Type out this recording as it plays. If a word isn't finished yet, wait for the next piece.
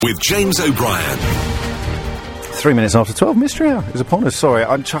with James O'Brien. 3 minutes after 12, Mystery Hour is upon us. Sorry,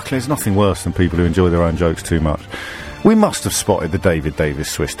 I'm chuckling. There's nothing worse than people who enjoy their own jokes too much. We must have spotted the David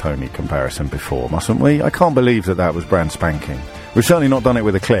Davis Swiss Tony comparison before, mustn't we? I can't believe that was brand spanking. We've certainly not done it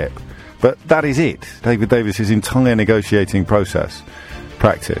with a clip, but that is it. David Davis's entire negotiating process,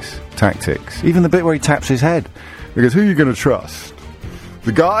 practice, tactics, even the bit where he taps his head. Because who are you going to trust?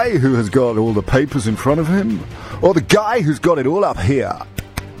 The guy who has got all the papers in front of him? Or the guy who's got it all up here?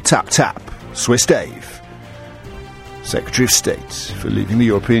 Tap, tap. Swiss Dave. Secretary of State for leaving the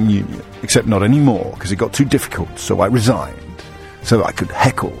European Union. Except not anymore, because it got too difficult, so I resigned. So I could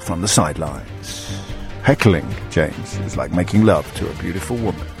heckle from the sidelines. Heckling, James, is like making love to a beautiful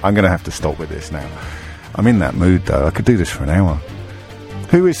woman. I'm going to have to stop with this now. I'm in that mood, though. I could do this for an hour.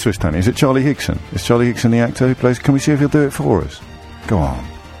 Who is Swiss Tony? Is it Charlie Higson? Is Charlie Higson the actor who plays? Can we see if he'll do it for us? Go on.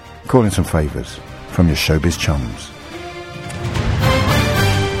 Call in some favours from your showbiz chums.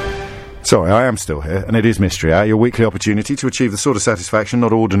 Sorry, I am still here, and it is Mystery Hour, your weekly opportunity to achieve the sort of satisfaction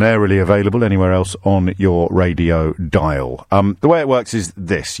not ordinarily available anywhere else on your radio dial. The way it works is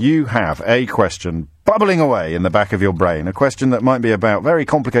this. You have a question bubbling away in the back of your brain, a question that might be about very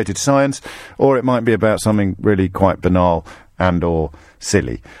complicated science, or it might be about something really quite banal and or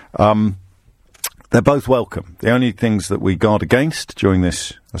silly. They're both welcome. The only things that we guard against during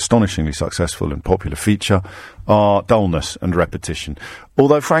this astonishingly successful and popular feature are dullness and repetition.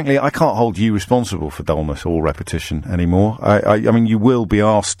 Although, frankly, I can't hold you responsible for dullness or repetition anymore. I mean, you will be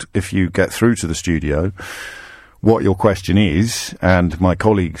asked if you get through to the studio what your question is, and my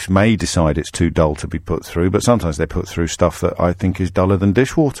colleagues may decide it's too dull to be put through, but sometimes they put through stuff that I think is duller than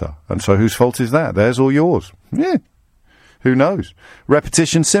dishwater. And so whose fault is that? Theirs or yours? Yeah. Who knows?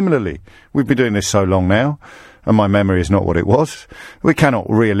 Repetition, similarly. We've been doing this so long now, and my memory is not what it was. We cannot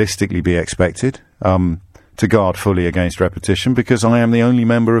realistically be expected to guard fully against repetition, because I am the only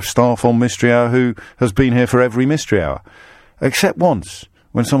member of staff on Mystery Hour who has been here for every Mystery Hour. Except once,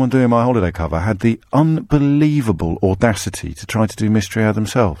 when someone doing my holiday cover had the unbelievable audacity to try to do Mystery Hour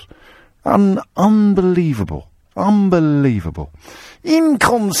themselves. Unbelievable. Unbelievable.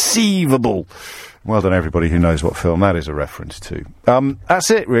 Inconceivable. Well done, everybody who knows what film that is a reference to. That's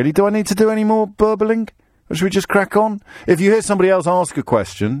it, really. Do I need to do any more burbling? Or should we just crack on? If you hear somebody else ask a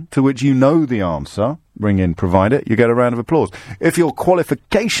question to which you know the answer, ring in, provide it, you get a round of applause. If your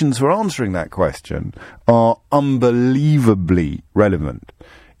qualifications for answering that question are unbelievably relevant,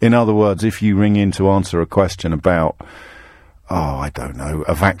 in other words, if you ring in to answer a question about, I don't know,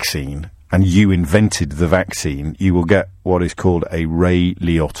 a vaccine, and you invented the vaccine, you will get what is called a Ray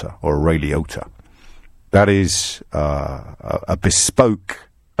Liotta, or a Ray Liotta. That is a bespoke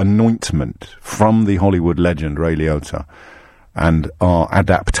anointment from the Hollywood legend Ray Liotta, and our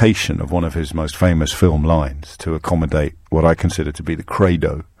adaptation of one of his most famous film lines to accommodate what I consider to be the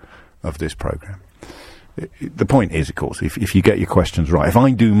credo of this programme. The point is, of course, if you get your questions right, if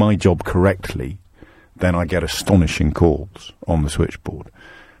I do my job correctly, then I get astonishing calls on the switchboard.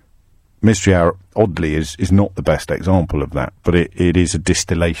 Mystery Hour, oddly, is not the best example of that, but it is a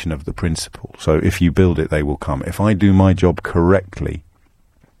distillation of the principle. So if you build it, they will come. If I do my job correctly,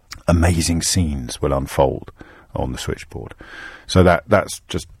 amazing scenes will unfold on the switchboard. So that's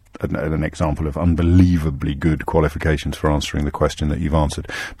just an example of unbelievably good qualifications for answering the question that you've answered.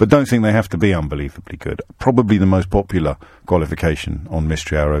 But don't think they have to be unbelievably good. Probably the most popular qualification on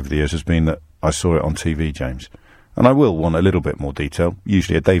Mystery Hour over the years has been that I saw it on TV, James. And I will want a little bit more detail,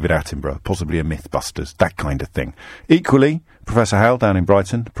 usually a David Attenborough, possibly a Mythbusters, that kind of thing. Equally, Professor Howell down in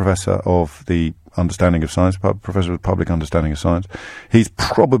Brighton, Professor of the Understanding of Science, Professor of Public Understanding of Science. He's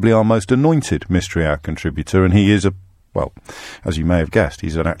probably our most anointed Mystery Hour contributor, and he is as you may have guessed,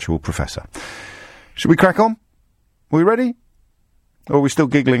 he's an actual professor. Should we crack on? Are we ready? Or are we still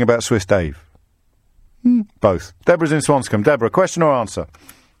giggling about Swiss Dave? Both. Deborah's in Swanscombe. Deborah, question or answer?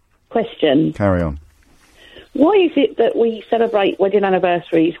 Question. Carry on. Why is it that we celebrate wedding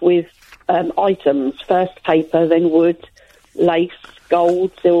anniversaries with items, first paper, then wood, lace,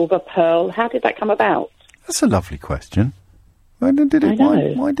 gold, silver, pearl? How did that come about? That's a lovely question. Why did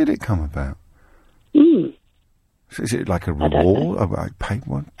it come about? Is it like a reward?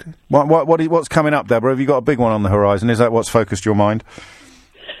 What's coming up, Deborah? Have you got a big one on the horizon? Is that what's focused your mind?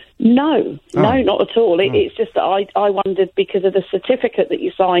 No, not at all. It's just that I wondered, because of the certificate that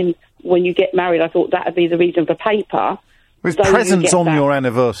you sign when you get married, I thought that would be the reason for paper. It's so presents on your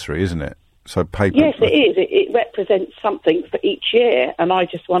anniversary, isn't it? So paper. Yes, it is. It represents something for each year, and I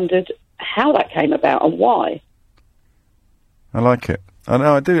just wondered how that came about and why. I like it. I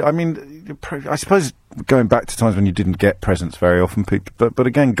know, I do. I mean, I suppose going back to times when you didn't get presents very often, but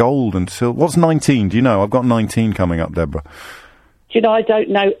again, gold and silver. What's 19? Do you know? I've got 19 coming up, Deborah. you know, I don't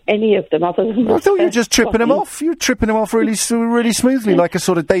know any of them other than... I thought you were just tripping them off. You were tripping them off really smoothly, like a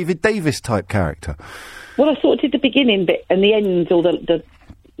sort of David Davis type character. Well, I sort of did the beginning bit and the ends, or the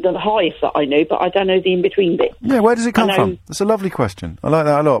highs that I knew, but I don't know the in-between bit. Yeah, where does it come from? That's a lovely question. I like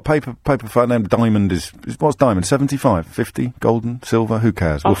that a lot. Paper fight name Diamond is what's Diamond? 75, 50, golden, silver? Who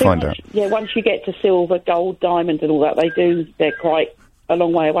cares? We'll find out. Yeah, once you get to silver, gold, diamond and all that, they're quite a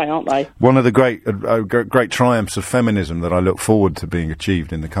long way away, aren't they? One of the great triumphs of feminism that I look forward to being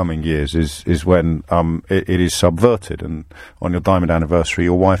achieved in the coming years is when it is subverted, and on your diamond anniversary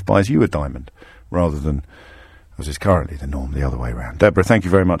your wife buys you a diamond rather than, as is currently the norm, the other way around. Deborah, thank you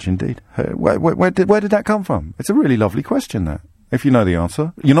very much indeed. Where did that come from? It's a really lovely question, that. If you know the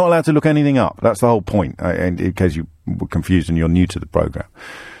answer. You're not allowed to look anything up. That's the whole point, in case you were confused and you're new to the programme.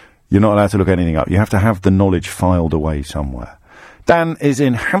 You're not allowed to look anything up. You have to have the knowledge filed away somewhere. Dan is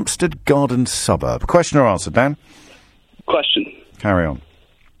in Hampstead Garden suburb. Question or answer, Dan? Question. Carry on.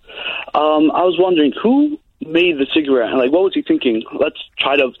 I was wondering, who made the cigarette? And, like, what was he thinking? Let's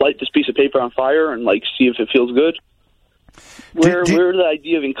try to light this piece of paper on fire and, like, see if it feels good. Where did the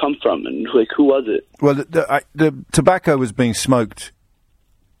idea even come from, and, like, who was it? Well, the tobacco was being smoked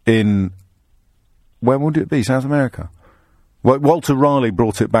in... Where would it be? South America? Well, Walter Raleigh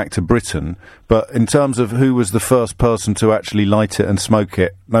brought it back to Britain, but in terms of who was the first person to actually light it and smoke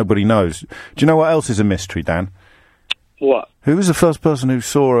it, nobody knows. Do you know what else is a mystery, Dan? What? Who was the first person who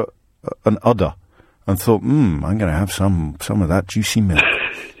saw an udder and thought, I'm going to have some of that juicy milk?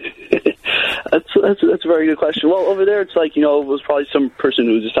 That's a very good question. Well, over there, it's like, you know, it was probably some person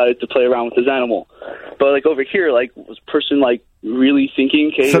who decided to play around with his animal. But, like, over here, like, was a person, like, really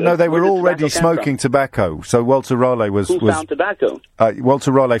thinking... So, no, they were already smoking tobacco. So Walter Raleigh was... Who found tobacco?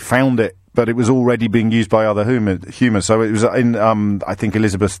 Walter Raleigh found it, but it was already being used by other humans. So it was in, I think,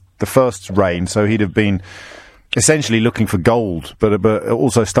 Elizabeth I's reign, so he'd have been essentially looking for gold, but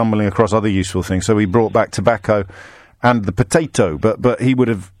also stumbling across other useful things. So he brought back tobacco and the potato, but he would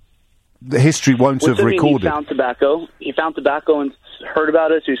have... The history won't have recorded. He found tobacco. He found tobacco and heard about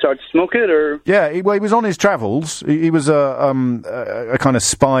it, so he started to smoke it, or... Yeah, he was on his travels. He was a kind of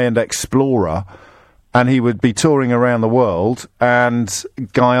spy and explorer, and he would be touring around the world, and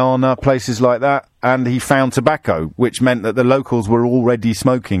Guyana, places like that, and he found tobacco, which meant that the locals were already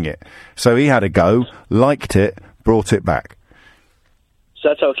smoking it. So he had a go, liked it, brought it back. So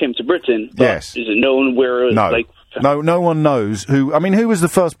that's how it came to Britain. But yes. Is it known where... No. No one knows who... I mean, who was the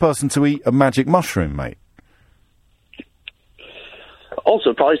first person to eat a magic mushroom, mate?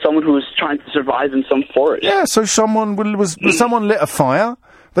 Also, probably someone who was trying to survive in some forest. Yeah, so someone lit a fire,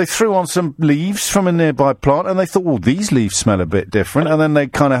 they threw on some leaves from a nearby plant, and they thought, well, these leaves smell a bit different, and then they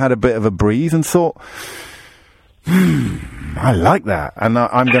kind of had a bit of a breathe and thought, I like that, and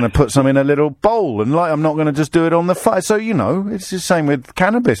I'm going to put some in a little bowl, and I'm not going to just do it on the fire. So, you know, it's the same with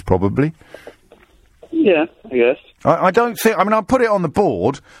cannabis, probably. Yeah, I guess. I don't think... I mean, I'll put it on the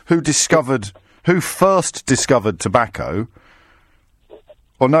board who first discovered tobacco.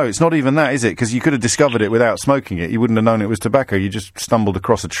 Or no, it's not even that, is it? Because you could have discovered it without smoking it. You wouldn't have known it was tobacco. You just stumbled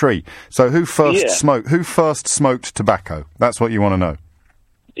across a tree. So who first smoked tobacco? That's what you want to know.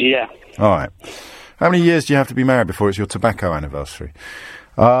 Yeah. All right. How many years do you have to be married before it's your tobacco anniversary?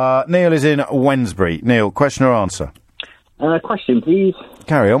 Neil is in Wednesbury. Neil, question or answer? Question, please.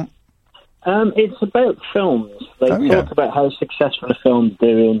 Carry on. It's about films. They talk about how successful a film's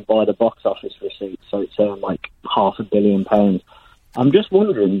doing by the box office receipts, so it's like £500 million. I'm just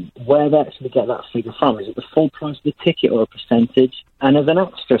wondering where they actually get that figure from. Is it the full price of the ticket or a percentage? And as an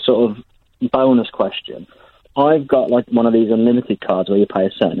extra sort of bonus question, I've got like one of these unlimited cards where you pay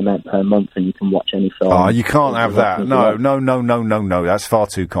a certain amount per month and you can watch any film. Oh, you can't have that. No. That's far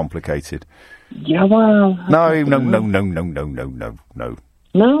too complicated. Yeah, well... No. No?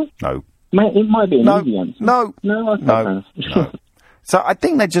 No. It might be an easy answer. No. No. So I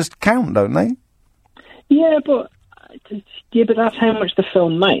think they just count, don't they? Yeah, but that's how much the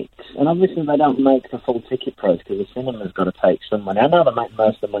film makes. And obviously they don't make the full ticket price because the cinema's got to take some money. I know they make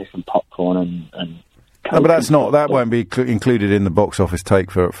most of the money from popcorn and no, but that won't be included in the box office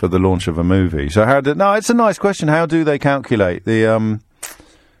take for the launch of a movie. So it's a nice question. How do they calculate the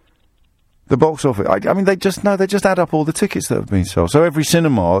box office? I mean, they just add up all the tickets that have been sold. So every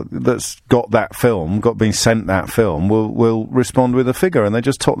cinema that's got been sent that film will respond with a figure, and they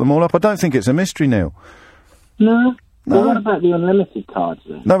just top them all up. I don't think it's a mystery, Neil. No. Well, what about the unlimited cards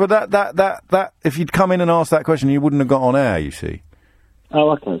then? No, but that if you'd come in and asked that question, you wouldn't have got on air, you see.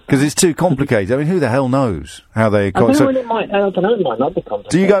 Oh, okay. Because it's too complicated. I mean, who the hell knows how they... I don't know, it might not be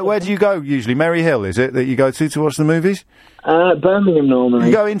complicated. Where do you go usually? Merry Hill, is it, that you go to watch the movies? Birmingham, normally.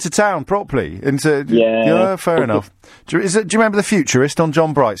 You go into town properly? Yeah. Fair enough. Do you remember The Futurist on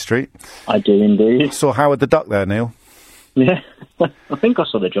John Bright Street? I do indeed. I saw Howard the Duck there, Neil. Yeah. I think I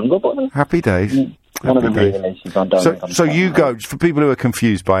saw The Jungle Book there. Happy days. One of the re-releases on So you go, for people who are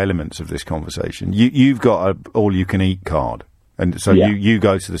confused by elements of this conversation, you've got a all-you-can-eat card. And so you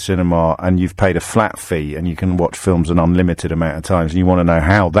go to the cinema and you've paid a flat fee and you can watch films an unlimited amount of times, and you want to know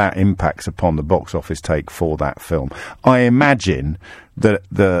how that impacts upon the box office take for that film. I imagine that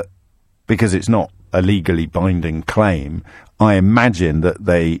because it's not a legally binding claim, I imagine that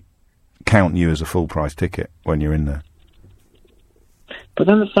they count you as a full price ticket when you're in there. But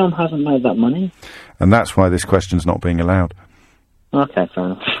then the film hasn't made that money. And that's why this question's not being allowed. Okay, fair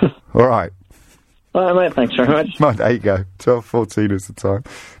enough. All right. Well, mate, thanks very much. Well, there you go. 12:14 is the time.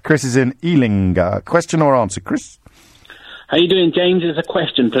 Chris is in Ealing. Question or answer, Chris? How you doing, James? There's a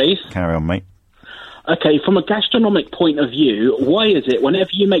question, please. Carry on, mate. Okay, from a gastronomic point of view, why is it whenever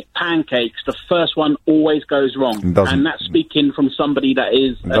you make pancakes, the first one always goes wrong? And that's speaking from somebody that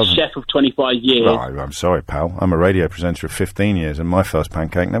is a chef of 25 years. Oh, I'm sorry, pal. I'm a radio presenter of 15 years, and my first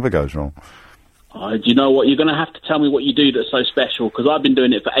pancake never goes wrong. Do you know what? You're going to have to tell me what you do that's so special, because I've been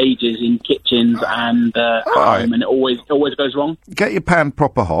doing it for ages in kitchens and home, and it always goes wrong. Get your pan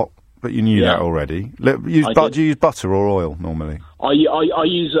proper hot, but you knew that already. Do you use butter or oil normally? I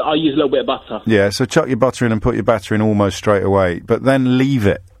use a little bit of butter. Yeah, so chuck your butter in and put your batter in almost straight away, but then leave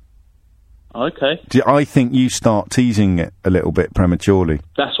it. Okay. I think you start teasing it a little bit prematurely.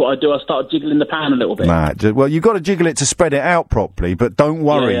 That's what I do. I start jiggling the pan a little bit. Nah, well, you've got to jiggle it to spread it out properly, but don't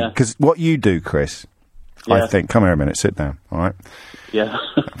worry, because what you do, Chris, I think... Come here a minute, sit down, all right? Yeah.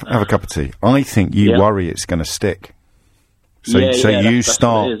 Have a cup of tea. I think you worry it's going to stick. So you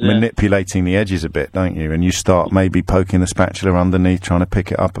start manipulating the edges a bit, don't you? And you start maybe poking the spatula underneath, trying to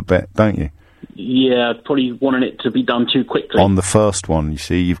pick it up a bit, don't you? Yeah, probably wanting it to be done too quickly. On the first one, you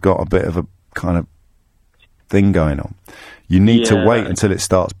see, you've got a bit of a kind of thing going on. You need to wait until it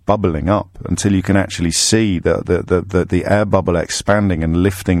starts bubbling up, until you can actually see the air bubble expanding and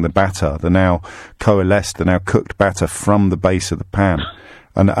lifting the batter, the now coalesced, the now cooked batter from the base of the pan.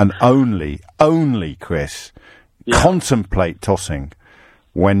 And only, Chris, contemplate tossing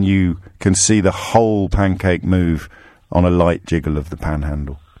when you can see the whole pancake move on a light jiggle of the pan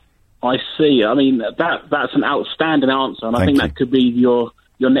handle. I see. I mean, that's an outstanding answer, and I think that could be your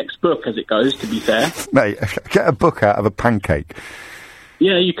next book as it goes, to be fair. Mate, get a book out of a pancake.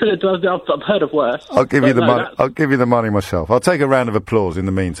 Yeah, you could have. I've heard of worse. I'll give you the money. I'll give you the money myself. I'll take a round of applause in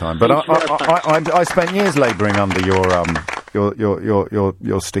the meantime. But I spent years labouring under your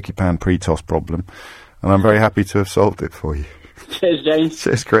sticky pan pre-toss problem, and I'm very happy to have solved it for you. Cheers, James.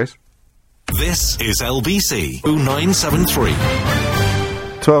 Cheers, Chris. This is LBC 0973.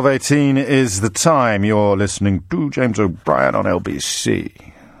 12:18 is the time. You're listening to James O'Brien on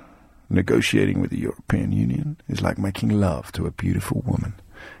LBC. Negotiating with the European Union is like making love to a beautiful woman.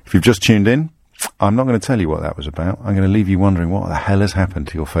 If you've just tuned in, I'm not going to tell you what that was about. I'm going to leave you wondering what the hell has happened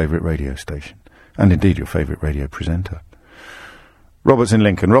to your favourite radio station, and indeed your favourite radio presenter. Robert's in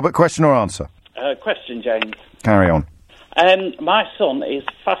Lincoln. Robert, question or answer? Question, James. Carry on. My son is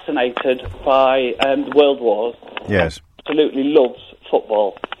fascinated by the World Wars. Yes. Absolutely loves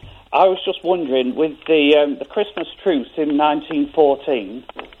football. I was just wondering, with the Christmas truce in 1914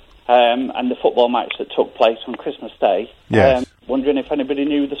 and the football match that took place on Christmas Day, wondering if anybody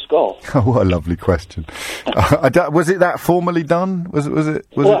knew the score. Oh, what a lovely question. Was it that formally done? Was it?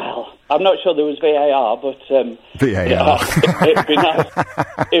 I'm not sure there was VAR, but VAR. It'd be nice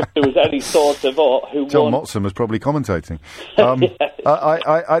if there was any sort of who John won. Motson was probably commentating.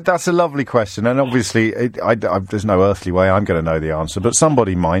 That's a lovely question, and obviously, there's no earthly way I'm going to know the answer, but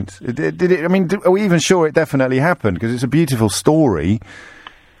somebody might. Did it? I mean, are we even sure it definitely happened? Because it's a beautiful story.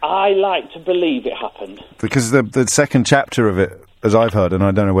 I like to believe it happened. Because the second chapter of it, as I've heard, and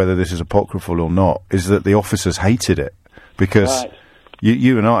I don't know whether this is apocryphal or not, is that the officers hated it because. Right.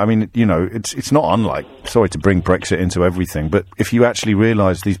 You and I mean, you know, it's not unlike, sorry to bring Brexit into everything, but if you actually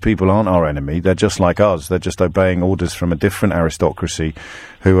realise these people aren't our enemy, they're just like us, they're just obeying orders from a different aristocracy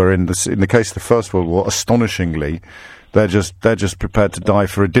who are in the case of the First World War, astonishingly, they're just prepared to die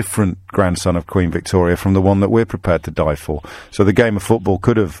for a different grandson of Queen Victoria from the one that we're prepared to die for. So the game of football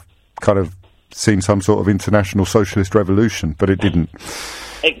could have kind of seen some sort of international socialist revolution, but it didn't.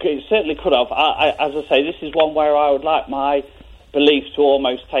 It certainly could have. As I say, this is one where I would like my beliefs to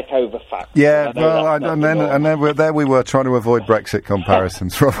almost take over facts. Yeah, there we were trying to avoid Brexit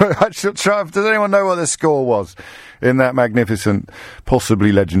comparisons. Robert, does anyone know what the score was in that magnificent,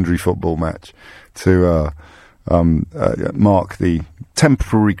 possibly legendary football match to mark the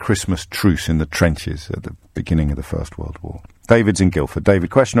temporary Christmas truce in the trenches at the beginning of the First World War? David's in Guildford. David,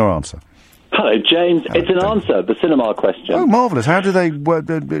 question or answer? Hello, James. It's an answer, the cinema question. Oh, marvellous. How do they...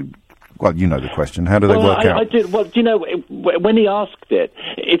 well, you know the question. How do they work out? I did. Well, do you know, when he asked it,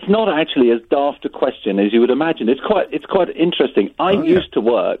 it's not actually as daft a question as you would imagine. It's quite interesting. I used to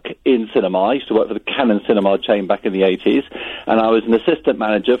work in cinema. I used to work for the Cannon Cinema chain back in the 80s, and I was an assistant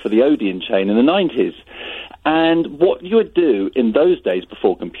manager for the Odeon chain in the 90s. And what you would do in those days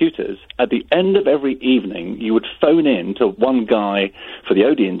before computers, at the end of every evening, you would phone in to one guy for the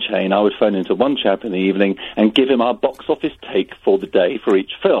Odeon chain. I would phone in to one chap in the evening and give him our box office take for the day for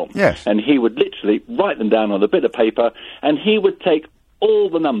each film. Yes. And he would literally write them down on a bit of paper, and he would take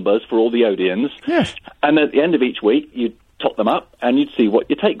all the numbers for all the Odeons. Yes. And at the end of each week, you'd top them up, and you'd see what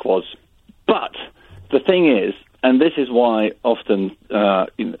your take was. But the thing is, and this is why often...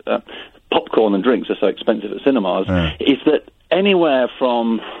 popcorn and drinks are so expensive at cinemas, is that anywhere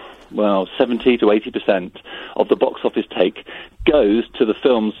from, 70 to 80% of the box office take goes to the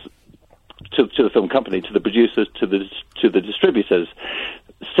films, to the film company, to the producers, to the distributors.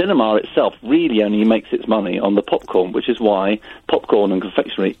 Cinema itself really only makes its money on the popcorn, which is why popcorn and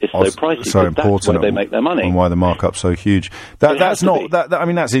confectionery is so pricey. So important. That's where they make their money. And why the markup's so huge. That's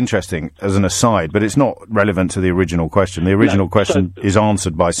interesting as an aside, but it's not relevant to the original question. The original question is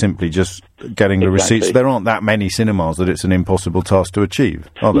answered by simply just getting the receipts. There aren't that many cinemas that it's an impossible task to achieve,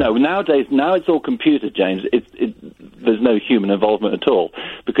 are there? No, nowadays, it's all computer, James. There's no human involvement at all,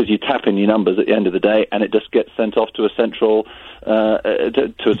 because you tap in your numbers at the end of the day, and it just gets sent off to a central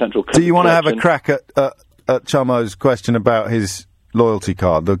Do you want to have a crack at Chummo's question about his loyalty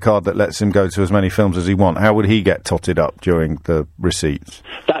card, the card that lets him go to as many films as he wants? How would he get totted up during the receipts?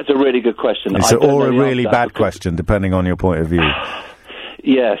 That's a really good question. Or a really bad question, depending on your point of view.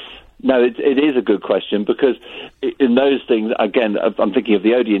 Yes. No, it is a good question, because in those things, again, I'm thinking of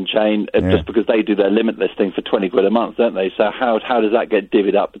the Odeon chain, just because they do their limitless thing for 20 quid a month, don't they? So how does that get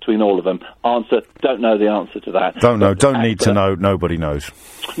divvied up between all of them? Answer, don't know the answer to that. Don't know, don't need to know, nobody knows.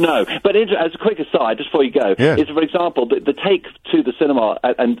 No, but as a quick aside, just before you go, is, for example, the take to the cinema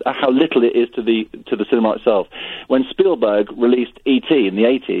and how little it is to the cinema itself. When Spielberg released E.T. in the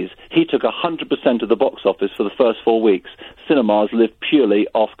 80s, he took 100% of the box office for the first 4 weeks. Cinemas lived purely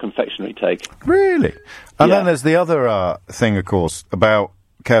off confectionery take. Really? And then there's the other thing, of course, about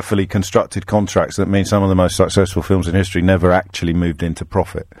carefully constructed contracts that mean some of the most successful films in history never actually moved into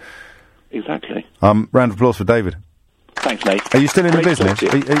profit. Exactly. Round of applause for David. Thanks, mate. Are you still in the business?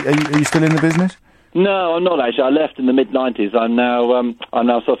 Are you still in the business? No, I'm not actually. I left in the mid-90s. I'm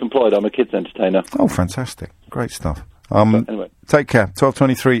now self-employed. I'm a kids entertainer. Oh, fantastic. Great stuff. Anyway. Take care.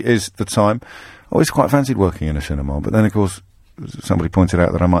 12:23 is the time. I always quite fancied working in a cinema, but then, of course, somebody pointed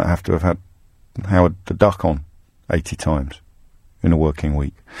out that I might have to have had Howard the Duck on 80 times in a working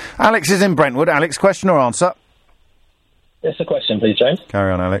week. Alex is in Brentwood. Alex, question or answer? Yes, a question, please, James.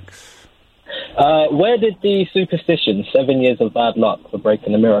 Carry on, Alex. Where did the superstition, 7 years of bad luck for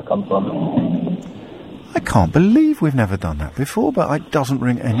breaking the mirror, come from? I can't believe we've never done that before, but it doesn't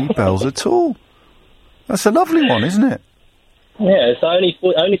ring any bells at all. That's a lovely one, isn't it? Yeah, so I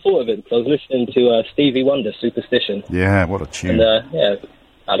only thought of it because I was listening to Stevie Wonder's Superstition. Yeah, what a tune. And,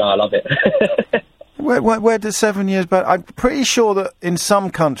 I know, I love it. Where does 7 years back? I'm pretty sure that in some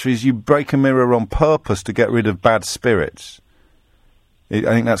countries you break a mirror on purpose to get rid of bad spirits. I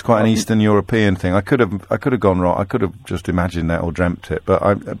think that's quite an Eastern European thing. I could have gone wrong. I could have just imagined that or dreamt it, but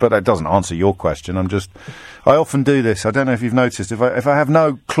that doesn't answer your question. I often do this. I don't know if you've noticed. If I have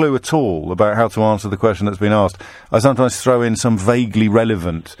no clue at all about how to answer the question that's been asked, I sometimes throw in some vaguely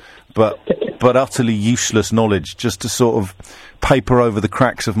relevant but utterly useless knowledge just to sort of paper over the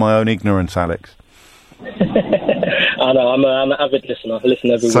cracks of my own ignorance, Alex. I know. I'm an avid listener. I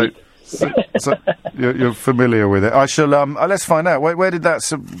listen every week. So you're familiar with it. I shall. Let's find out. Where did that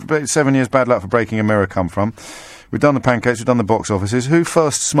 7 years bad luck for breaking a mirror come from? We've done the pancakes. We've done the box offices. Who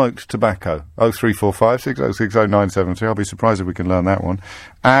first smoked tobacco? 0345 6060 973. I'll be surprised if we can learn that one.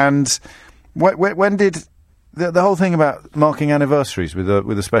 And when did the whole thing about marking anniversaries with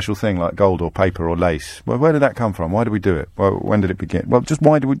a special thing like gold or paper or lace? Where did that come from? Why did we do it? When did it begin? Well, just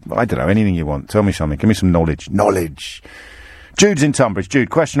why do we? I don't know. Anything you want. Tell me something. Give me some knowledge. Knowledge. Jude's in Tunbridge. Jude,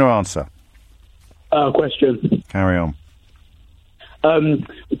 question or answer? Question. Carry on. Do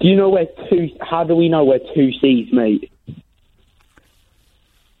you know how do we know where two C's meet?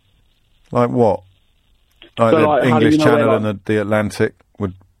 Like what? Like the English Channel and the Atlantic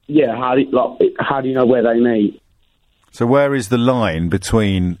would... Yeah, how do you know where they meet? So where is the line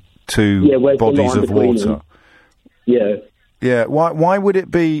between two bodies of water? Them? Yeah. Yeah, why would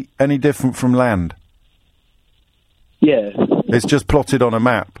it be any different from land? Yeah. It's just plotted on a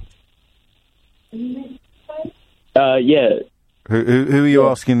map. Yeah. Who are you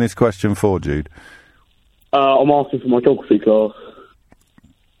asking this question for, Jude? I'm asking for my geography class.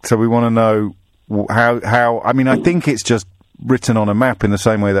 So we want to know how... I mean, I think it's just written on a map in the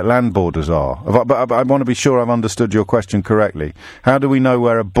same way that land borders are. But I want to be sure I've understood your question correctly. How do we know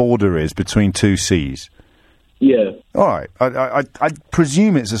where a border is between two seas? Yeah. All right. I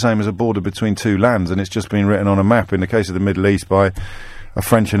presume it's the same as a border between two lands, and it's just been written on a map in the case of the Middle East by a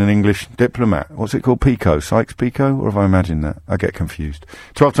French and an English diplomat. What's it called? Picot? Sykes-Picot? Or have I imagined that? I get confused.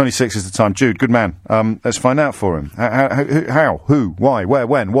 12:26 is the time. Jude, good man. Let's find out for him. How? Who? Why? Where?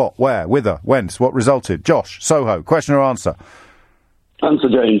 When? What? Where? Whither? Whence? What resulted? Josh, Soho. Question or answer? Answer,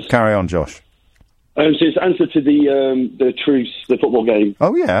 James. Carry on, Josh. So it's answer to the truce, the football game.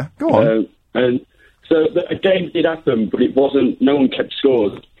 Oh, yeah. Go on. So a game did happen, but it wasn't... No one kept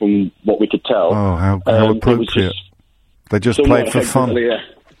scores, from what we could tell. Oh, how appropriate. They just played for fun. Yeah.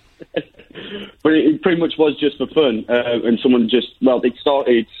 But it pretty much was just for fun. And someone just... Well, it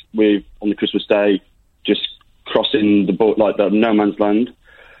started with, on the Christmas Day, just crossing the boat, like the no man's land.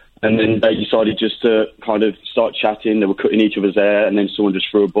 And then they decided just to kind of start chatting. They were cutting each other's hair, and then someone just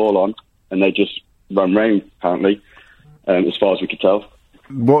threw a ball on, and they just ran round, apparently, as far as we could tell.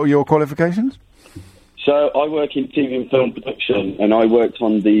 What were your qualifications? So I work in TV and film production, and I worked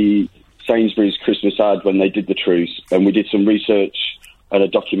on the Sainsbury's Christmas ad when they did the truce, and we did some research and a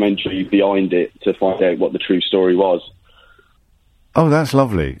documentary behind it to find out what the true story was. Oh, that's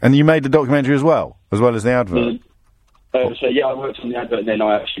lovely. And you made the documentary as well as the advert? So, yeah, I worked on the advert, and then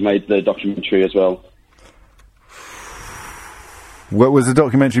I actually made the documentary as well. What was the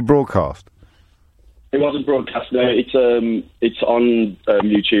documentary broadcast? It wasn't broadcast, no. It's on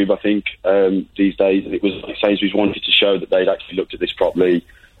YouTube, I think, these days. It was like Sainsbury's wanted to show that they'd actually looked at this properly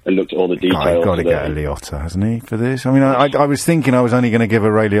and looked at all the details. He's got to get a Liotta, hasn't he, for this? I mean, I was thinking I was only going to give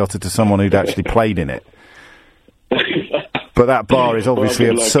a Ray Liotta to someone who'd actually played in it. But that bar is obviously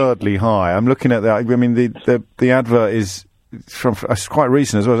absurdly high. I'm looking at that. I mean, the advert is it's quite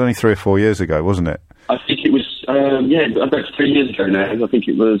recent as well. It was only 3 or 4 years ago, wasn't it? I think it was, about 3 years ago now. I think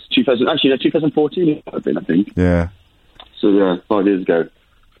it was 2014 it might have been, I think. Yeah. So, 5 years ago.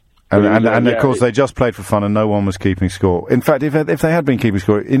 And of course, they just played for fun and no one was keeping score. In fact, if they had been keeping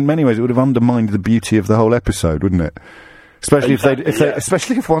score, in many ways it would have undermined the beauty of the whole episode, wouldn't it? Especially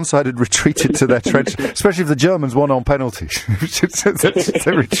especially if one side had retreated to their trench. Especially if the Germans won on penalties,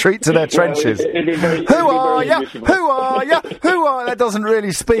 they retreat to their trenches. Who are ya? Who are ya? Who are? That doesn't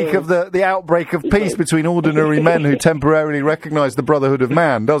really speak of the outbreak of peace between ordinary men who temporarily recognise the brotherhood of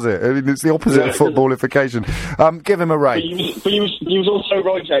man, does it? I mean, it's the opposite of footballification. Give him a rate. But he was also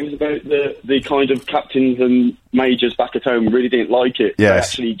right, James, about the kind of captains and majors back at home really didn't like it.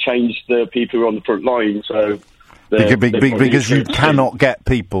 Yes. They actually changed the people who were on the front line, so. Because you cannot get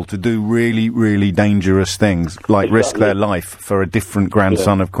people to do really, really dangerous things, like risk their life for a different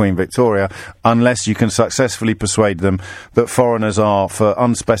grandson of Queen Victoria, unless you can successfully persuade them that foreigners are, for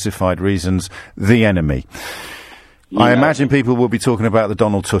unspecified reasons, the enemy. Yeah. I imagine people will be talking about the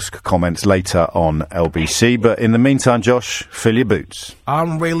Donald Tusk comments later on LBC, but in the meantime, Josh, fill your boots.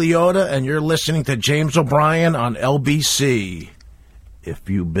 I'm Ray Liotta, and you're listening to James O'Brien on LBC. If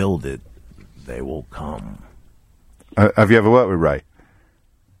you build it, they will come. Have you ever worked with Ray?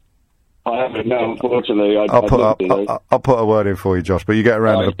 I haven't, no, unfortunately. I'll put a word in for you, Josh, but you get a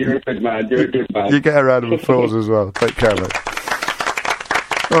round of You're a good man, you're a good man. You get a round of applause as well. Take care, mate.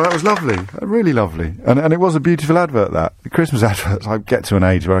 Oh, that was lovely. Really lovely. And it was a beautiful advert, that. The Christmas adverts, I get to an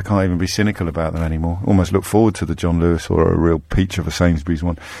age where I can't even be cynical about them anymore. Almost look forward to the John Lewis or a real peach of a Sainsbury's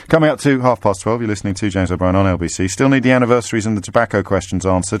one. Coming up to 12:30, you're listening to James O'Brien on LBC. Still need the anniversaries and the tobacco questions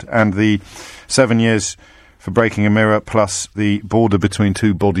answered, and the 7 years for breaking a mirror, plus the border between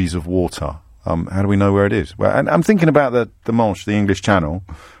two bodies of water. How do we know where it is? Well, and I'm thinking about the Manche, the English Channel,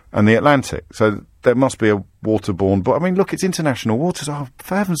 and the Atlantic. So there must be a waterborne... But, I mean, look, it's international waters. Oh,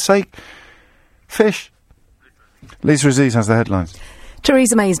 for heaven's sake. Fish. Lisa Aziz has the headlines.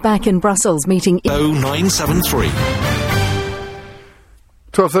 Theresa May's back in Brussels meeting... 0973.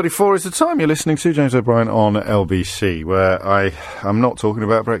 12:34 is the time. You're listening to James O'Brien on LBC, where I'm not talking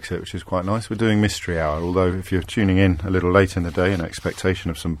about Brexit, which is quite nice. We're doing Mystery Hour, although if you're tuning in a little late in the day in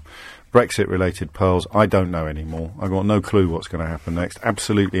expectation of some Brexit-related pearls, I don't know anymore. I've got no clue what's going to happen next.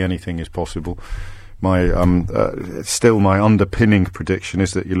 Absolutely anything is possible. still my underpinning prediction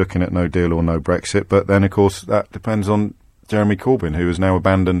is that you're looking at no deal or no Brexit. But then, of course, that depends on Jeremy Corbyn, who has now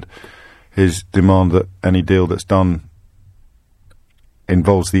abandoned his demand that any deal that's done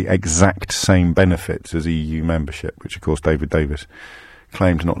involves the exact same benefits as EU membership, which, of course, David Davis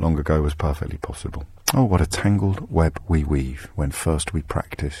claimed not long ago was perfectly possible. Oh, what a tangled web we weave when first we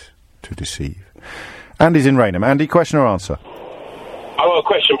practice to deceive. Andy's in Raynham. Andy, question or answer? I've got a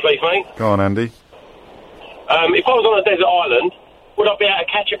question, please, mate. Go on, Andy. If I was on a desert island, would I be able to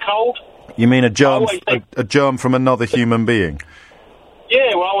catch a cold? You mean a germ from another human being?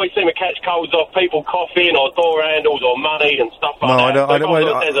 Yeah, well, I always seem to catch colds off people coughing or door handles or money and stuff like that. No, I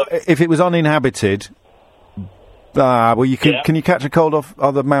don't. If it was uninhabited, well, you can. Yeah. Can you catch a cold off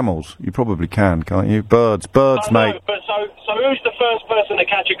other mammals? You probably can, can't you? Birds, mate. No, but so who's the first person to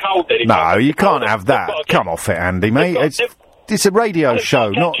catch a cold then? No, you can't have that. Come off it, Andy, mate. It's a radio show,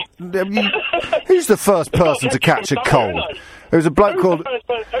 not... who's the first person to catch a cold? There was a bloke called... Who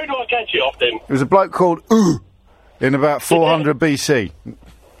do I catch it off, then? There was a bloke called in about 400 BC.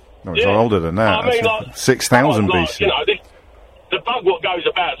 No, it's older than that. I mean, like, 6,000 BC. You know, the bug what goes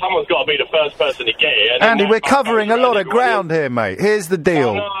about, someone's got to be the first person to get it. Andy, we're covering a lot of ground here, mate. Here's the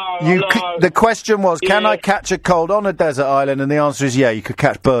deal. The question was, can I catch a cold on a desert island? And the answer is, yeah, you could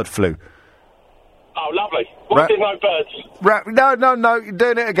catch bird flu. Oh, lovely. What, there's no birds? No, you're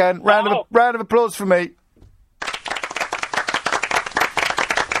doing it again. Round of applause for me.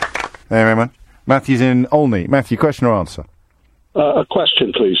 There, everyone. Matthew's in Olney. Matthew, question or answer? A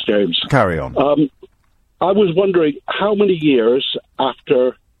question, please, James. Carry on. I was wondering how many years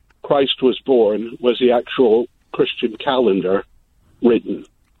after Christ was born was the actual Christian calendar written?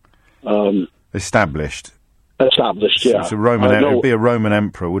 Established. Yeah. It's a Roman. It would be a Roman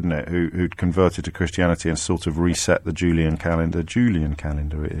emperor, wouldn't it, who'd converted to Christianity and sort of reset the Julian calendar. Julian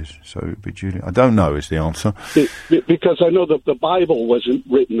calendar it is. So it'd be Julian. I don't know is the answer. Because I know that the Bible wasn't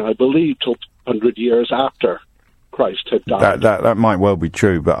written, I believe, till 100 years after Christ had died. That might well be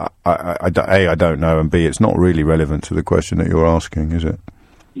true, but I don't know, and B, it's not really relevant to the question that you're asking, is it?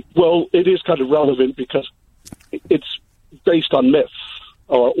 Well, it is kind of relevant because it's based on myths.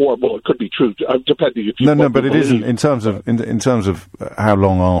 Or well, it could be true, depending if you... No, but it isn't. In terms of how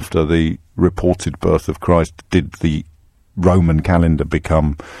long after the reported birth of Christ did the Roman calendar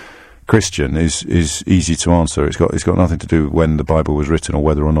become Christian is easy to answer. It's got nothing to do with when the Bible was written or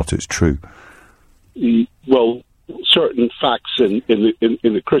whether or not it's true. Well, certain facts in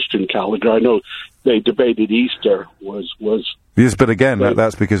the Christian calendar, I know they debated Easter was... Yes, but again,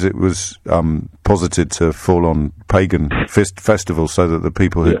 that's because it was posited to fall on pagan festivals so that the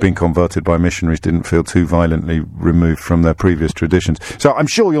people who'd been converted by missionaries didn't feel too violently removed from their previous traditions. So I'm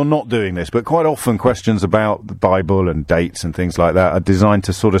sure you're not doing this, but quite often questions about the Bible and dates and things like that are designed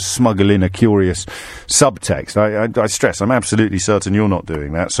to sort of smuggle in a curious subtext. I stress, I'm absolutely certain you're not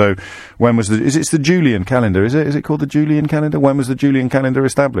doing that. So when was it's the Julian calendar, is it? Is it called the Julian calendar? When was the Julian calendar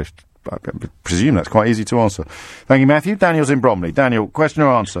established? I presume that's quite easy to answer. Thank you, Matthew. Daniel's in Bromley. Daniel, question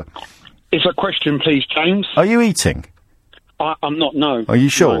or answer? It's a question, please, James. Are you eating? I'm not, no. Are you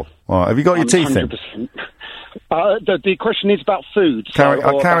sure? No. All right, have you got your teeth 100%. In? The question is about food. Carry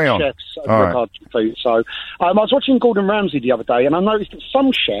on. Chefs, right. Food. So, I was watching Gordon Ramsay the other day, and I noticed that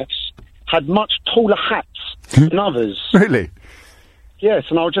some chefs had much taller hats than others. Really? Yes,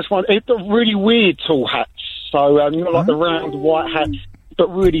 and I was just wondering, really weird tall hats. So, like the round white hats, but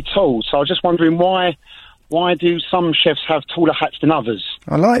really tall. So I was just wondering why do some chefs have taller hats than others?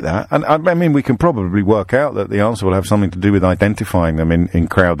 I like that. And I mean, we can probably work out that the answer will have something to do with identifying them in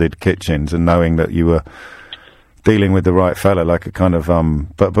crowded kitchens and knowing that you were dealing with the right fella, like a kind of,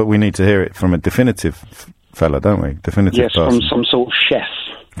 but we need to hear it from a definitive fella, don't we? Definitive person. Yes, from some sort of chef.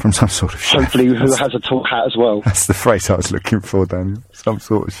 From some sort of chef. Hopefully who has a tall hat as well. That's the phrase I was looking for, Daniel. Some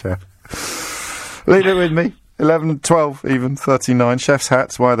sort of chef. Leave it with me. 11, 12, even 39. Chef's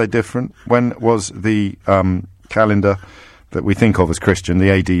hats, why are they different? When was the calendar that we think of as Christian, the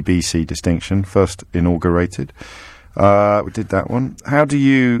AD-BC distinction, first inaugurated? We did that one. How do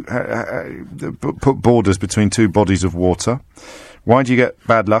you put borders between two bodies of water? Why do you get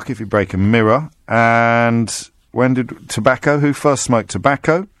bad luck if you break a mirror? And when did tobacco, who first smoked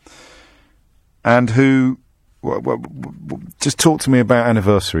tobacco? And who... just talk to me about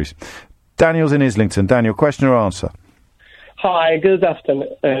anniversaries. Daniel's in Islington. Daniel, question or answer? Hi, good afternoon,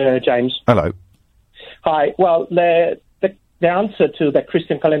 James. Hello. Hi. Well, the answer to the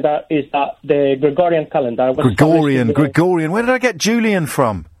Christian calendar is that the Gregorian calendar was... Gregorian. Where did I get Julian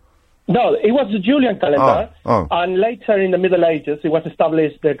from? No, it was the Julian calendar, and later in the Middle Ages it was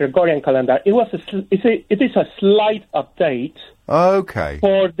established the Gregorian calendar. It is a slight update. Okay.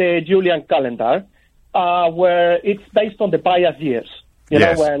 For the Julian calendar. where it's based on the bias years. You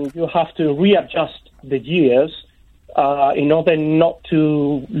know, when you have to readjust the years in order not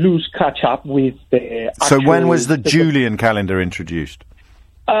to lose catch up with the. So when was the Julian calendar introduced?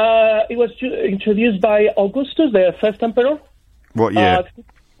 It was introduced by Augustus, the first emperor. What year?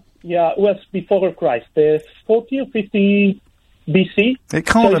 It was before Christ, the 40 or 50 BC. It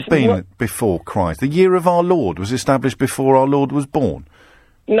can't have been before Christ. The year of our Lord was established before our Lord was born.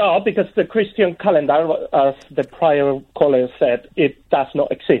 No, because the Christian calendar, as the prior caller said, it does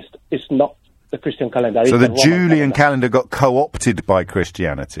not exist. It's not the Christian calendar. So the Julian calendar got co-opted by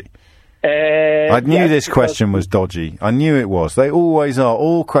Christianity. I knew this question was dodgy. I knew it was. They always are.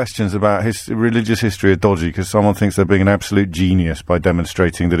 All questions about religious history are dodgy because someone thinks they're being an absolute genius by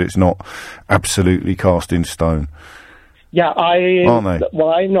demonstrating that it's not absolutely cast in stone. Yeah, aren't they?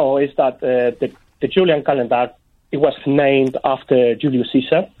 What I know is that the Julian calendar, it was named after Julius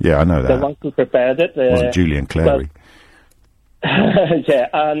Caesar. Yeah, I know that. The one who prepared it. Wasn't Julian Clary. Yeah,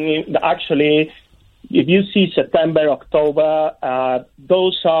 and actually, if you see September, October,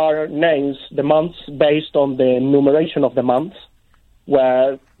 those are names, the months, based on the numeration of the months,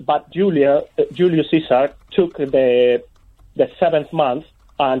 but Julius Caesar took the 7th month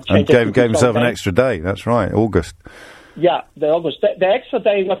and changed it gave himself an extra day, that's right, August. Yeah, the August. The extra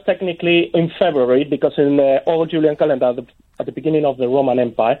day was technically in February, because in the old Julian calendar, at the beginning of the Roman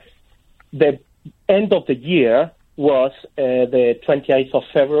Empire, the end of the year was the 28th of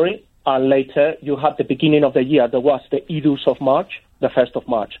February, and later you had the beginning of the year. There was the Idus of March, the 1st of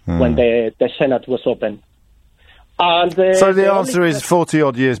March, when the Senate was open. And so the answer is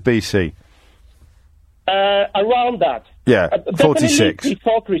 40-odd years BC? Around that. Yeah, 46.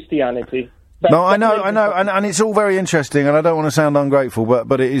 Before Christianity. No, I know, and it's all very interesting, and I don't want to sound ungrateful,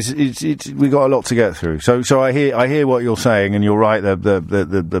 but it's we got a lot to get through. So I hear what you're saying, and you're right.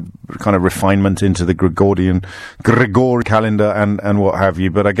 The kind of refinement into the Gregorian calendar and what have you.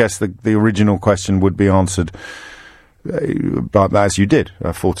 But I guess the original question would be answered, but as you did,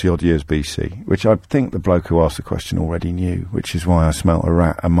 40-odd years BC, which I think the bloke who asked the question already knew, which is why I smelt a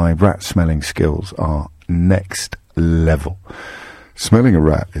rat, and my rat smelling skills are next level. Smelling a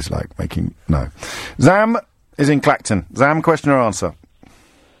rat is like making... No. Zam is in Clacton. Zam, question or answer?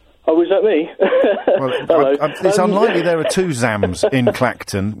 Oh, was that me? Well, hello. It's unlikely there are two Zams in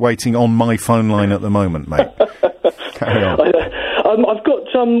Clacton waiting on my phone line at the moment, mate. Carry on. I've got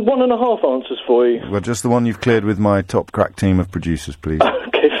 1.5 answers for you. Well, just the one you've cleared with my top crack team of producers, please.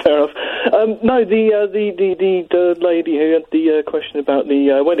 Okay, fair enough. No, the lady who had the question about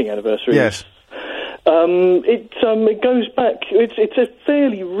the wedding anniversary. Yes. It goes back. It's a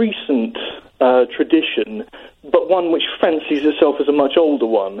fairly recent tradition, but one which fancies itself as a much older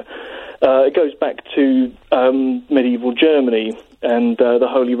one. It goes back to medieval Germany and the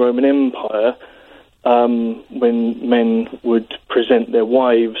Holy Roman Empire, when men would present their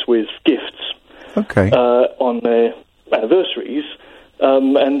wives with gifts. Okay. On their anniversaries,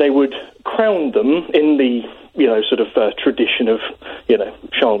 and they would crown them in the sort of tradition of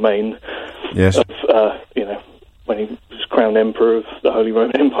Charlemagne. Yes. When he was crowned emperor of the Holy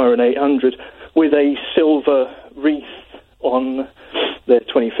Roman Empire in 800, with a silver wreath on their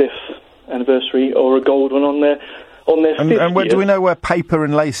 25th anniversary, or a gold one on their 50th. And do we know where paper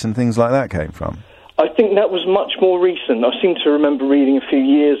and lace and things like that came from? I think that was much more recent. I seem to remember reading a few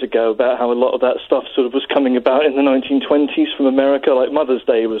years ago about how a lot of that stuff sort of was coming about in the 1920s from America, like Mother's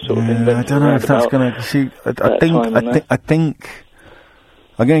Day was sort of invented. I don't know if that's going to... See, I think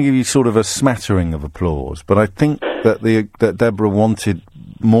I'm going to give you sort of a smattering of applause, but I think that Deborah wanted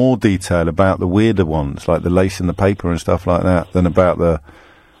more detail about the weirder ones, like the lace and the paper and stuff like that, than about the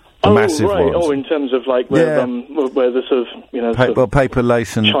massive ones. Oh, in terms of like where the sort of paper,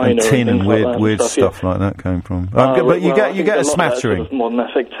 lace, and tin and weird stuff like that came from. But you get a smattering. Sort of modern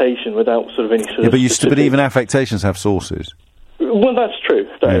affectation without sort of any sort of. But even affectations have sources. Well, that's true.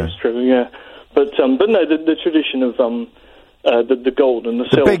 That is true. Yeah, but no, the tradition of the gold and the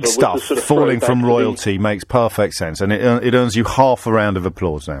silver, big stuff sort of falling from royalty makes perfect sense, and it earns you half a round of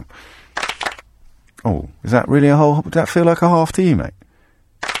applause now. Oh, is that really a whole? Would that feel like a half to you, mate?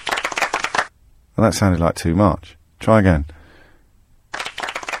 Well, that sounded like too much. Try again.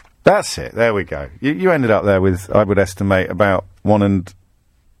 That's it. There we go. You ended up there with, I would estimate, about 1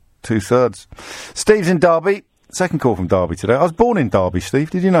 2/3. Steve's in Derby. Second call from Derby today. I was born in Derby, Steve.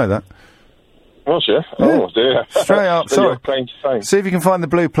 Did you know that? Was you? Oh, dear. Straight up. Sorry. See if you can find the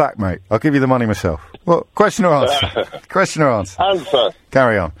blue plaque, mate. I'll give you the money myself. Well, question or answer? Question or answer? Answer.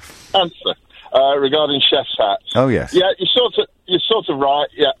 Carry on. Answer. Regarding chef's hats. Oh, yes. Yeah, you're sort of right.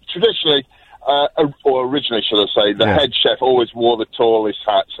 Yeah, traditionally, or originally, should I say, the head chef always wore the tallest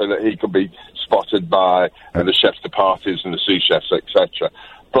hat so that he could be spotted by the chefs de parties and the sous chefs, etc.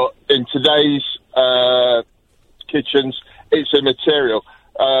 But in today's kitchens, it's immaterial.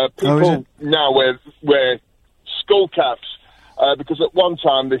 People now wear skull caps because at one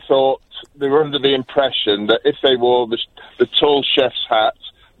time they thought they were under the impression that if they wore the tall chef's hat,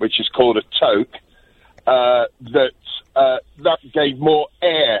 which is called a toque, that gave more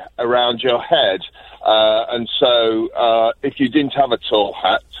air around your head, and so if you didn't have a tall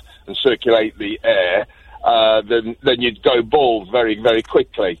hat and circulate the air, then you'd go bald very, very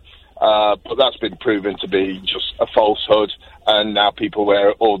quickly. But that's been proven to be just a falsehood, and now people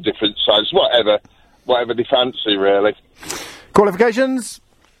wear all different sizes, whatever they fancy, really. Qualifications?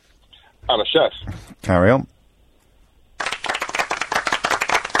 I'm a chef. Carry on.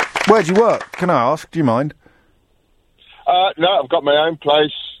 Where do you work? Can I ask? Do you mind? No, I've got my own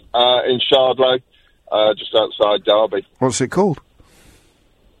place in Shardlow, just outside Derby. What's it called?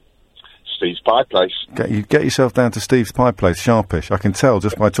 Steve's Pie Place. Get yourself down to Steve's Pie Place, sharpish. I can tell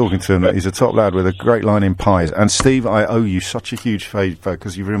just by talking to him that he's a top lad with a great line in pies. And Steve, I owe you such a huge favour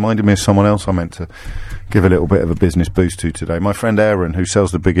because you've reminded me of someone else I meant to give a little bit of a business boost to today. My friend Aaron, who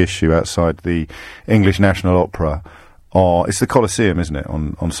sells The Big Issue outside the English National Opera. It's the Coliseum, isn't it,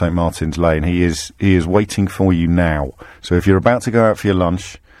 on St Martin's Lane. He is waiting for you now. So if you're about to go out for your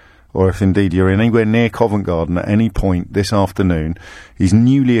lunch, or if indeed you're anywhere near Covent Garden at any point this afternoon, he's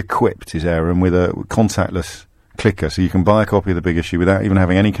newly equipped, is Aaron, with a contactless clicker, so you can buy a copy of The Big Issue without even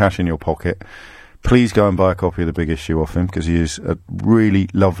having any cash in your pocket. Please go and buy a copy of The Big Issue off him, because he is a really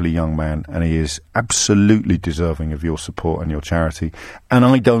lovely young man, and he is absolutely deserving of your support and your charity. And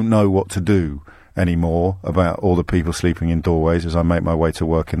I don't know what to do anymore about all the people sleeping in doorways as I make my way to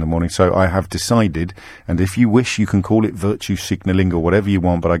work in the morning. So I have decided, and if you wish, you can call it virtue signalling or whatever you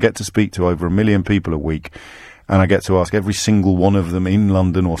want, but I get to speak to over 1 million people a week, and I get to ask every single one of them in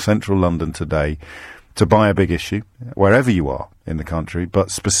London or central London today to buy a Big Issue, wherever you are in the country,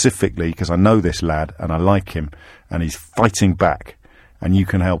 but specifically because I know this lad and I like him and he's fighting back and you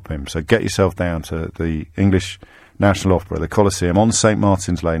can help him. So get yourself down to the English National Opera, the Coliseum, on St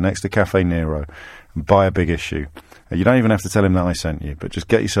Martin's Lane, next to Cafe Nero, and buy a Big Issue. You don't even have to tell him that I sent you, but just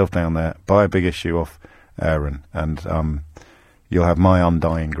get yourself down there, buy a Big Issue off Aaron, and you'll have my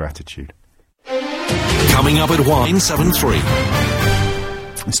undying gratitude. Coming up at 173.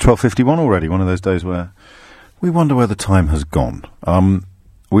 It's 12:51 already, one of those days where we wonder where the time has gone.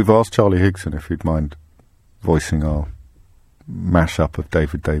 We've asked Charlie Higson if he'd mind voicing our mash-up of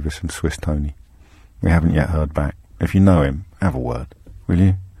David Davis and Swiss Tony. We haven't yet heard back. If you know him, have a word, will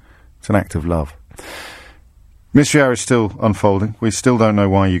you? It's an act of love. Mystery Hour is still unfolding. We still don't know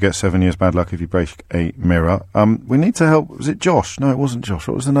why you get 7 years bad luck if you break a mirror. We need to help. Was it Josh? No, it wasn't Josh.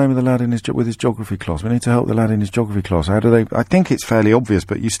 What was the name of the lad in with his geography class? We need to help the lad in his geography class. How do they? I think it's fairly obvious,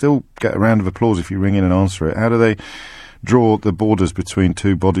 but you still get a round of applause if you ring in and answer it. How do they draw the borders between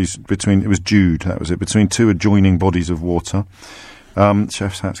two bodies? It was Jude. That was it. Between two adjoining bodies of water.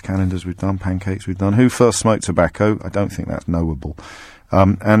 Chef's hats, calendars we've done, pancakes we've done. Who first smoked tobacco? I don't think that's knowable.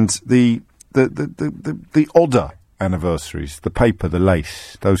 And the odder anniversaries, the paper, the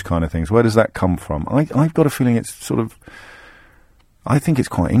lace, those kind of things. Where does that come from? I've got a feeling it's sort of, I think it's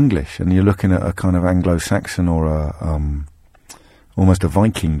quite English, and you're looking at a kind of Anglo-Saxon or almost a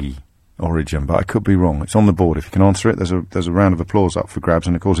Viking-y origin, but I could be wrong. It's on the board. If you can answer it, there's a round of applause up for grabs,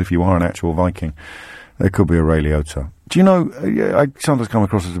 and of course if you are an actual Viking, there could be a Ray Liotta. Do you know, I sometimes come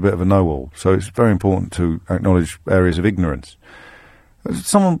across as a bit of a know-all, so it's very important to acknowledge areas of ignorance.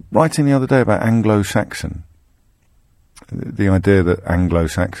 Someone writing the other day about Anglo-Saxon, the idea that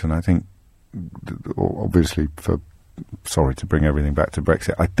Anglo-Saxon, I think, obviously, sorry to bring everything back to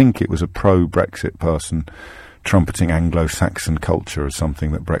Brexit, I think it was a pro-Brexit person trumpeting Anglo-Saxon culture as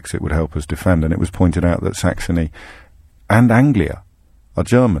something that Brexit would help us defend, and it was pointed out that Saxony and Anglia are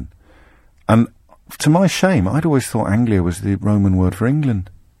German. And to my shame, I'd always thought Anglia was the Roman word for England.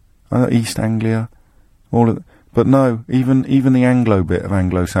 East Anglia, all of but no, even the Anglo bit of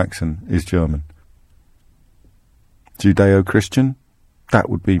Anglo-Saxon is German. Judeo-Christian, that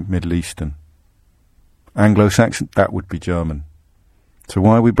would be Middle Eastern. Anglo-Saxon, that would be German. So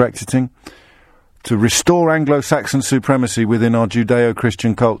why are we Brexiting? To restore Anglo-Saxon supremacy within our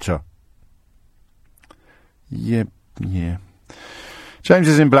Judeo-Christian culture. Yeah. James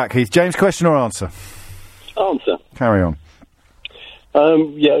is in Blackheath. James, question or answer? Answer. Carry on.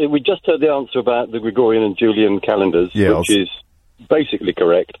 Yeah, we just heard the answer about the Gregorian and Julian calendars, which is basically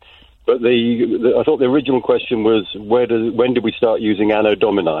correct. But I thought the original question was when did we start using Anno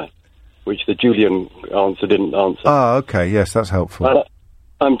Domini, which the Julian answer didn't answer. Ah, okay, yes, that's helpful.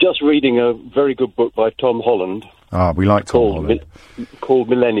 I'm just reading a very good book by Tom Holland. Ah, we like Tom Holland. Called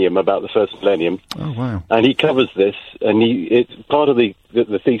Millennium, about the first millennium. Oh, wow. And he covers this, and it's part of the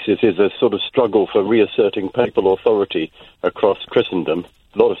thesis is a sort of struggle for reasserting papal authority across Christendom.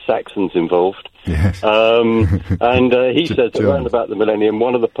 A lot of Saxons involved. Yes. And he says that around about the millennium,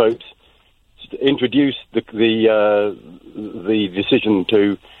 one of the popes introduced the decision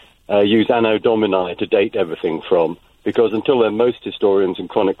to use Anno Domini to date everything from, because until then most historians and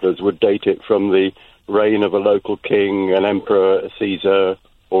chroniclers would date it from the reign of a local king, an emperor, a Caesar,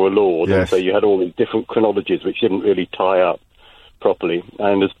 or a lord. Yes. And so you had all these different chronologies which didn't really tie up properly.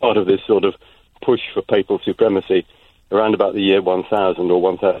 And as part of this sort of push for papal supremacy, around about the year 1000 or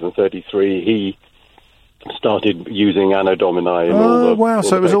 1033, he started using Anno Domini.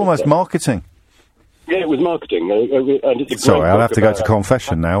 So it was almost marketing. Yeah, it was marketing. And it's a Sorry, great I'll book have to go about- to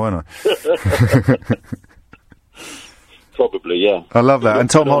confession now, won't I? Probably, yeah. I love that. And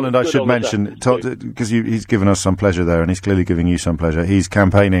Tom Good on- Holland, I good should on the mention, Saxons, because he's given us some pleasure there, and he's clearly giving you some pleasure. He's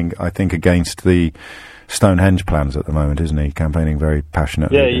campaigning, I think, against the Stonehenge plans at the moment, isn't he? Campaigning very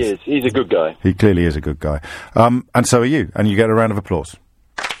passionately. Yeah, he is. He's a good guy. He clearly is a good guy. And so are you, and you get a round of applause.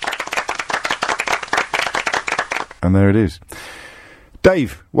 And there it is.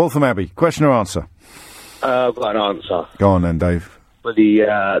 Dave, Waltham Abbey, question or answer? I've got an answer. Go on then, Dave. For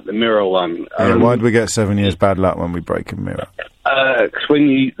the mirror one. Why do we get 7 years bad luck when we break a mirror? Because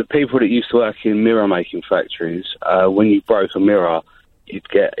the people that used to work in mirror making factories, when you broke a mirror, it'd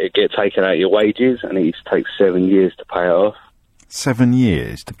get taken out of your wages, and it used to take 7 years to pay it off. 7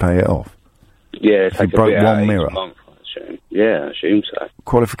 years to pay it off? Yeah, If you broke one mirror? Month, I assume. Yeah, I assume so.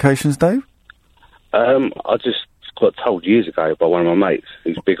 Qualifications, Dave? I just got told years ago by one of my mates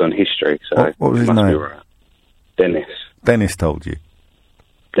who's big on history. So what was his must be name? right. Dennis. Dennis told you?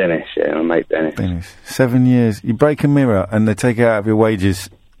 Dennis, yeah, my mate Dennis. Dennis. 7 years. You break a mirror and they take it out of your wages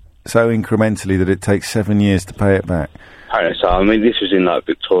so incrementally that it takes 7 years to pay it back. So, I mean, this was in, like,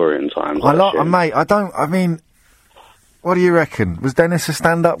 Victorian times. Mate, what do you reckon? Was Dennis a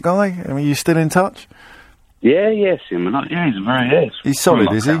stand-up guy? I mean, are you still in touch? Yeah, yes, him. Yeah, he's very yes. He's solid,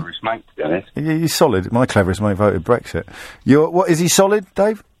 One of is my he? cleverest mates, to be honest. Yeah, he's solid. My cleverest mate voted Brexit. Is he solid,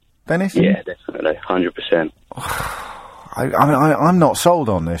 Dave? Dennis? Yeah, definitely. 100%. I'm not sold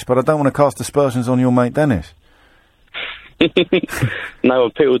on this, but I don't want to cast aspersions on your mate Dennis. No,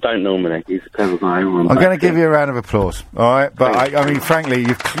 people don't normally. He's a clever guy. I'm going to give you a round of applause, all right? But I mean, frankly,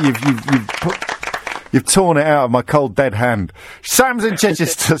 you've torn it out of my cold, dead hand. Sam's in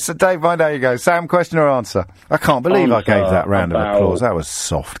Chichester, so Dave, mind how you go. Sam, question or answer? I can't believe I gave that round of applause. That was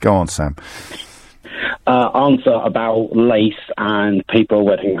soft. Go on, Sam. Answer about lace and paper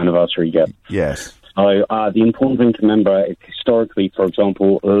wedding anniversary gifts. Yes. So the important thing to remember is historically, for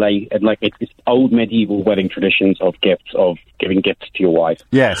example, it's old medieval wedding traditions of giving gifts to your wife.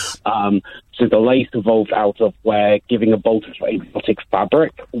 Yes. So the lace evolved out of where giving a bolt of exotic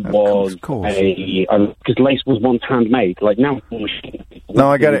fabric was because lace was once handmade. Like now,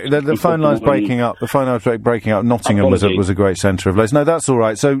 no, I get it. The phone line's breaking up. The phone line's breaking up. Nottingham was a great centre of lace. No, that's all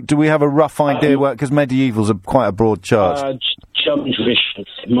right. So, do we have a rough idea? Because medievals are quite a broad church. German traditions,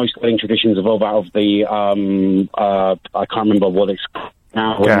 most wedding traditions evolve out of the I can't remember what it's called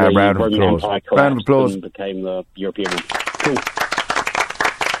now. Yeah, when round the of Roman applause. Empire Round of applause. and became the European one. Cool.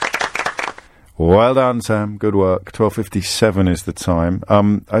 Well done, Sam. Good work. 12:57 is the time.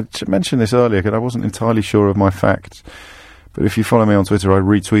 I mentioned this earlier because I wasn't entirely sure of my facts. But if you follow me on Twitter, I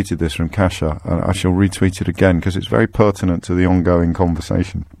retweeted this from Kasha. And I shall retweet it again because it's very pertinent to the ongoing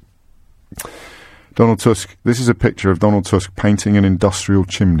conversation. Donald Tusk. This is a picture of Donald Tusk painting an industrial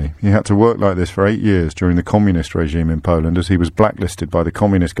chimney. He had to work like this for 8 years during the communist regime in Poland as he was blacklisted by the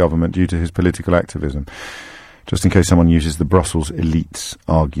communist government due to his political activism. Just in case someone uses the Brussels elites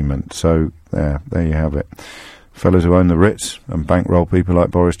argument. So, there you have it. Fellows who own the Ritz and bankroll people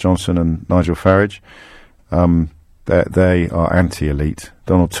like Boris Johnson and Nigel Farage, they are anti-elite.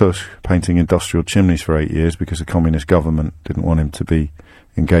 Donald Tusk painting industrial chimneys for 8 years because the communist government didn't want him to be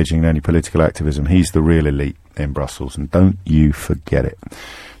engaging in any political activism. He's the real elite in Brussels, and don't you forget it.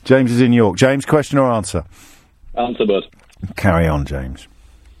 James is in York. James, question or answer? Answer, bud. Carry on, James.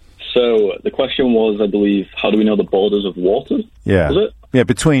 So, the question was, I believe, how do we know the borders of water? Yeah. Was it? Yeah,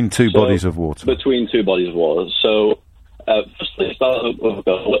 between two bodies of water. Between two bodies of water. So, firstly, start with a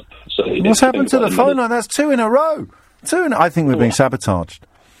blip. So what's happened to the phone line? That's two in a row. I think we're being sabotaged.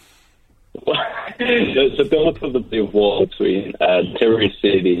 It's a build-up of the body of water between Tiree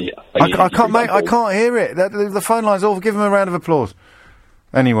City. I can't hear it. The phone line's off. Give him a round of applause.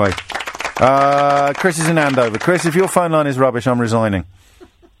 Anyway, Chris is in Andover. Chris, if your phone line is rubbish, I'm resigning.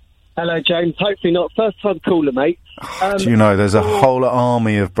 Hello, James. Hopefully not. First-time caller, mate. Do you know, there's a whole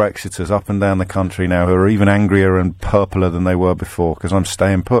army of Brexiters up and down the country now who are even angrier and purpler than they were before, because I'm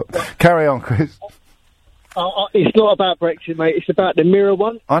staying put. Carry on, Chris. It's not about Brexit, mate. It's about the Mirror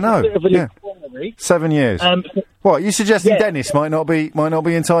one. I know, inquiry. 7 years. What, you suggesting Dennis might not be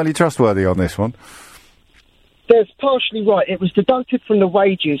entirely trustworthy on this one? There's partially right. It was deducted from the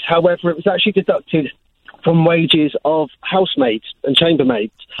wages. However, it was actually deducted from wages of housemaids and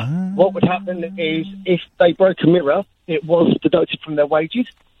chambermaids. What would happen is if they broke a mirror, it was deducted from their wages,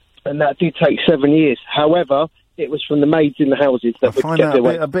 and that did take 7 years. However, it was from the maids in the houses that would get their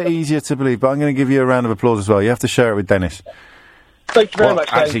wages. A bit easier to believe, but I'm going to give you a round of applause as well. You have to share it with Dennis. Thank you very much,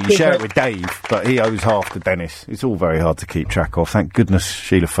 Dave. Actually, you share it with Dave, but he owes half to Dennis. It's all very hard to keep track of. Thank goodness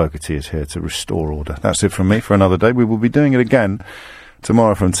Sheila Fogarty is here to restore order. That's it from me for another day. We will be doing it again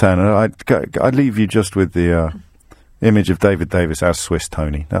tomorrow from 10. I'd leave you just with the image of David Davis as Swiss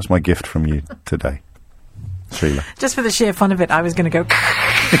Tony. That's my gift from you today, Sheila. Just for the sheer fun of it, I was going to go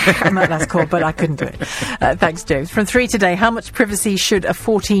on that last call, but I couldn't do it. Thanks, James. From 3 today, how much privacy should a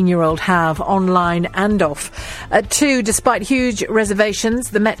 14-year-old have online and off? At 2, despite huge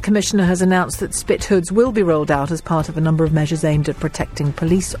reservations, the Met Commissioner has announced that spit hoods will be rolled out as part of a number of measures aimed at protecting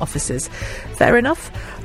police officers. Fair enough?